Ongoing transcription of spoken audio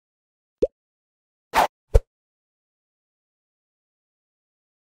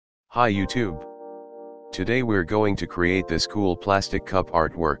Hi YouTube. Today we're going to create this cool plastic cup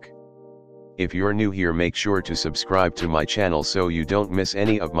artwork. If you're new here, make sure to subscribe to my channel so you don't miss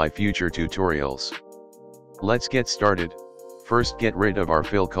any of my future tutorials. Let's get started. First, get rid of our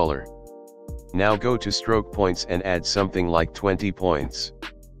fill color. Now go to stroke points and add something like 20 points.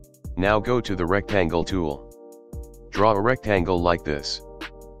 Now go to the rectangle tool. Draw a rectangle like this.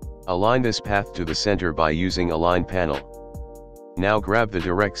 Align this path to the center by using Align panel. Now grab the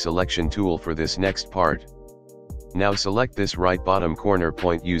direct selection tool for this next part. Now select this right bottom corner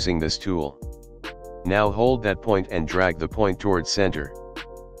point using this tool. Now hold that point and drag the point towards center.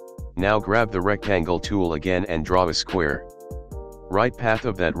 Now grab the rectangle tool again and draw a square. Right path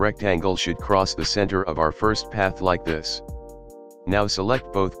of that rectangle should cross the center of our first path like this. Now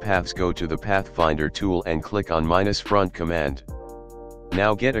select both paths, go to the Pathfinder tool and click on -front command.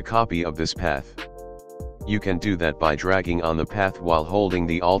 Now get a copy of this path. You can do that by dragging on the path while holding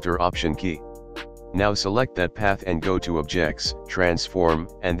the Alt Option key. Now select that path and go to Objects, Transform,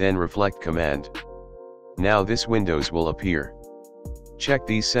 and then Reflect command. Now this windows will appear. Check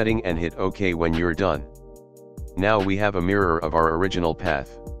these settings and hit OK when you're done. Now we have a mirror of our original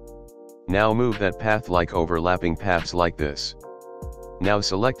path. Now move that path like overlapping paths like this. Now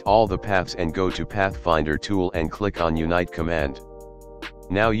select all the paths and go to Pathfinder tool and click on Unite command.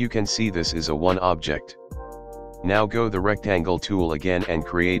 Now you can see this is a one object. Now go the rectangle tool again and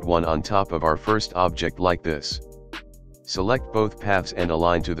create one on top of our first object like this. Select both paths and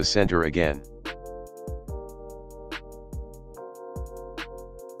align to the center again.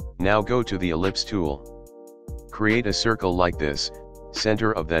 Now go to the ellipse tool. Create a circle like this.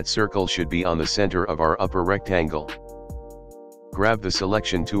 Center of that circle should be on the center of our upper rectangle. Grab the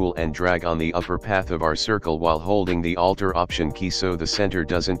selection tool and drag on the upper path of our circle while holding the Alt Option key so the center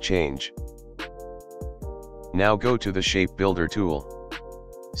doesn't change. Now go to the Shape Builder tool.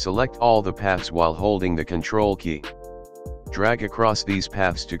 Select all the paths while holding the Control key. Drag across these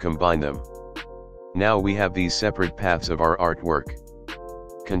paths to combine them. Now we have these separate paths of our artwork.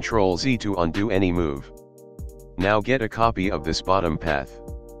 Ctrl Z to undo any move. Now get a copy of this bottom path.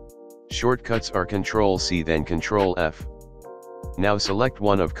 Shortcuts are Ctrl C then Ctrl F. Now select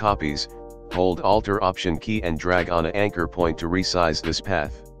one of copies, hold Alt Option key and drag on an anchor point to resize this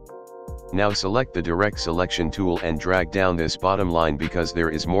path. Now select the direct selection tool and drag down this bottom line because there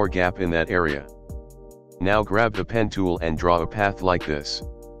is more gap in that area. Now grab the pen tool and draw a path like this.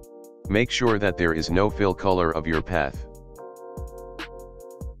 Make sure that there is no fill color of your path.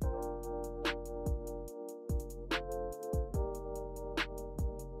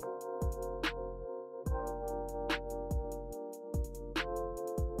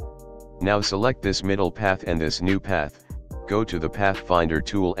 Now select this middle path and this new path. Go to the Pathfinder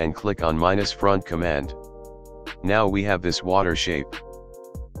tool and click on -front command. Now we have this water shape.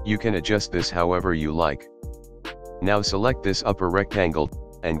 You can adjust this however you like. Now select this upper rectangle,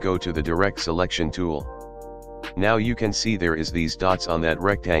 and go to the direct selection tool. Now you can see there is these dots on that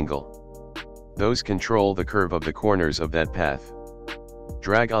rectangle. Those control the curve of the corners of that path.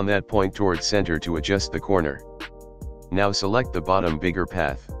 Drag on that point towards center to adjust the corner. Now select the bottom bigger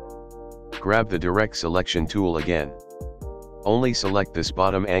path. Grab the direct selection tool again. Only select this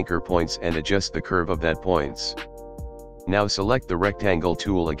bottom anchor points and adjust the curve of that points. Now select the rectangle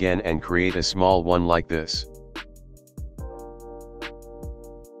tool again and create a small one like this.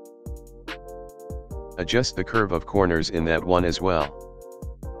 Adjust the curve of corners in that one as well.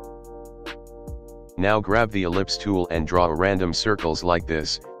 Now grab the ellipse tool and draw random circles like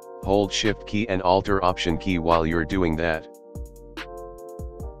this. Hold Shift key and Alt Option key while you're doing that.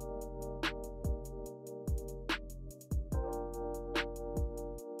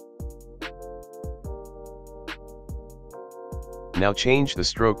 Now change the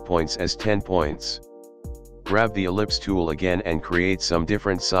stroke points as 10 points. Grab the ellipse tool again and create some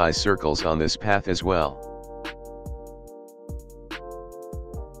different size circles on this path as well.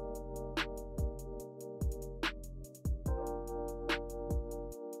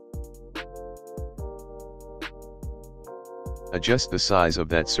 Adjust the size of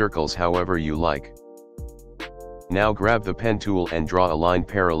that circles however you like. Now grab the pen tool and draw a line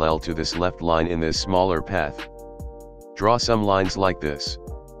parallel to this left line in this smaller path. Draw some lines like this.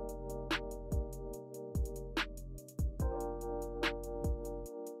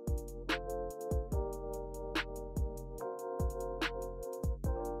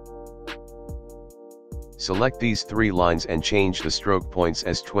 Select these three lines and change the stroke points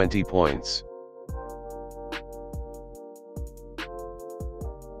as 20 points.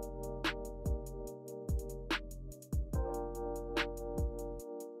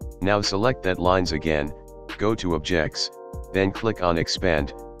 Now select that lines again, go to Objects, then click on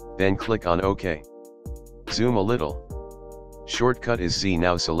Expand, Then click on OK. Zoom a little. Shortcut is Z.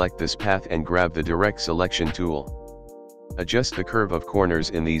 Now select this path and grab the direct selection tool. Adjust the curve of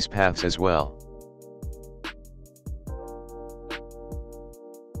corners in these paths as well.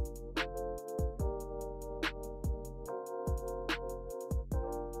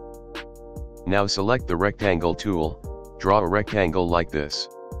 Now select the rectangle tool, draw a rectangle like this.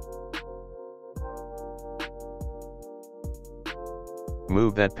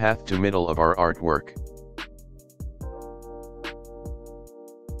 Move that path to middle of our artwork.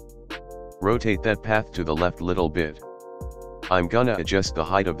 Rotate that path to the left little bit. I'm gonna adjust the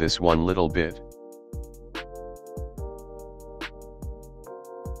height of this one little bit.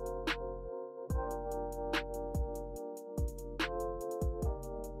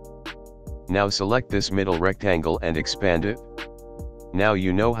 Now select this middle rectangle and expand it. Now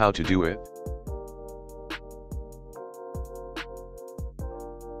you know how to do it.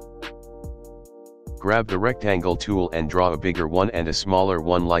 Grab the rectangle tool and draw a bigger one and a smaller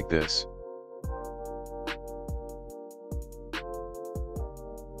one like this.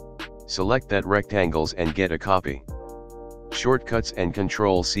 Select that rectangles and get a copy. Shortcuts and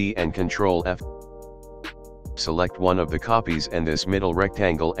Ctrl+C and Ctrl+F. Select one of the copies and this middle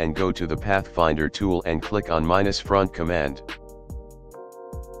rectangle and go to the Pathfinder tool and click on -front command.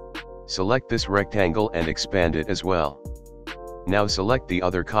 Select this rectangle and expand it as well. Now select the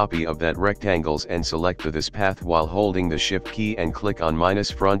other copy of that rectangles and select this path while holding the Shift key and click on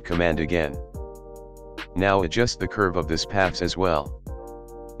 -front command again. Now adjust the curve of this paths as well.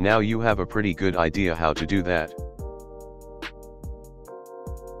 Now you have a pretty good idea how to do that.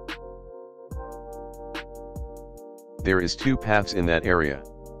 There is 2 paths in that area.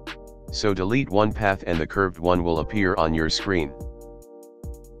 So delete one path and the curved one will appear on your screen.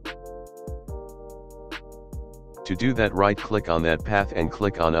 To do that, right click on that path and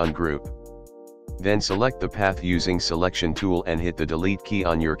click on Ungroup. Then select the path using Selection tool and hit the Delete key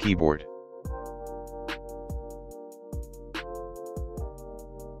on your keyboard.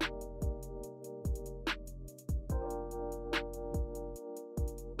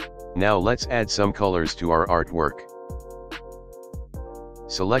 Now let's add some colors to our artwork.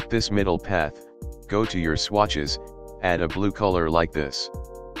 Select this middle path, go to your swatches, add a blue color like this.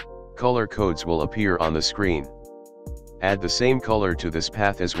 Color codes will appear on the screen. Add the same color to this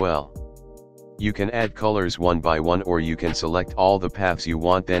path as well. You can add colors one by one or you can select all the paths you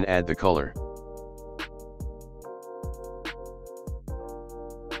want then add the color.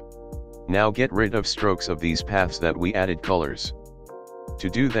 Now get rid of strokes of these paths that we added colors. To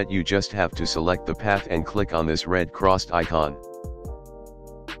do that you just have to select the path and click on this red crossed icon.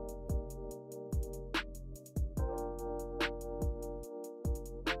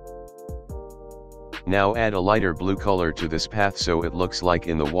 Now add a lighter blue color to this path so it looks like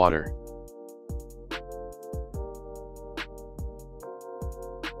in the water.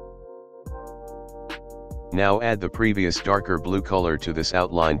 Now add the previous darker blue color to this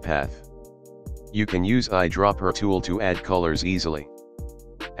outline path. You can use eyedropper tool to add colors easily.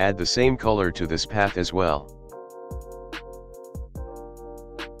 Add the same color to this path as well.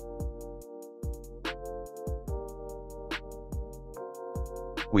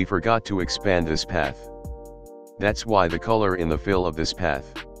 We forgot to expand this path. That's why the color in the fill of this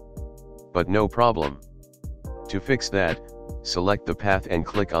path. But no problem. To fix that, select the path and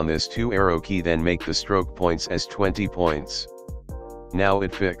click on this 2 arrow key, then make the stroke points as 20 points. Now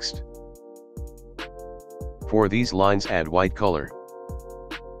it fixed. For these lines add white color.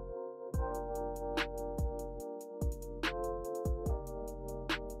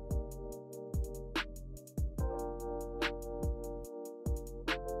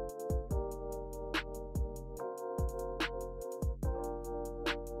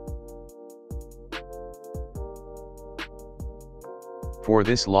 For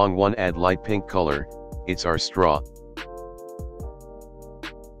this long one add light pink color, it's our straw.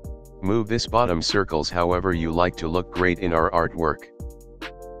 Move this bottom circles however you like to look great in our artwork.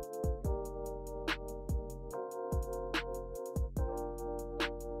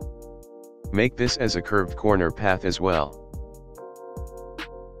 Make this as a curved corner path as well.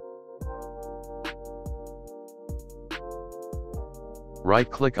 Right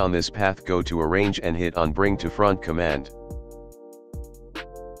click on this path, go to Arrange and hit on Bring to Front command.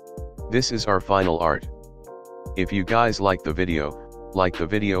 This is our final art. If you guys like the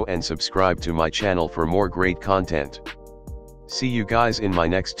video and subscribe to my channel for more great content. See you guys in my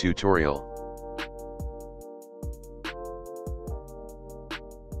next tutorial.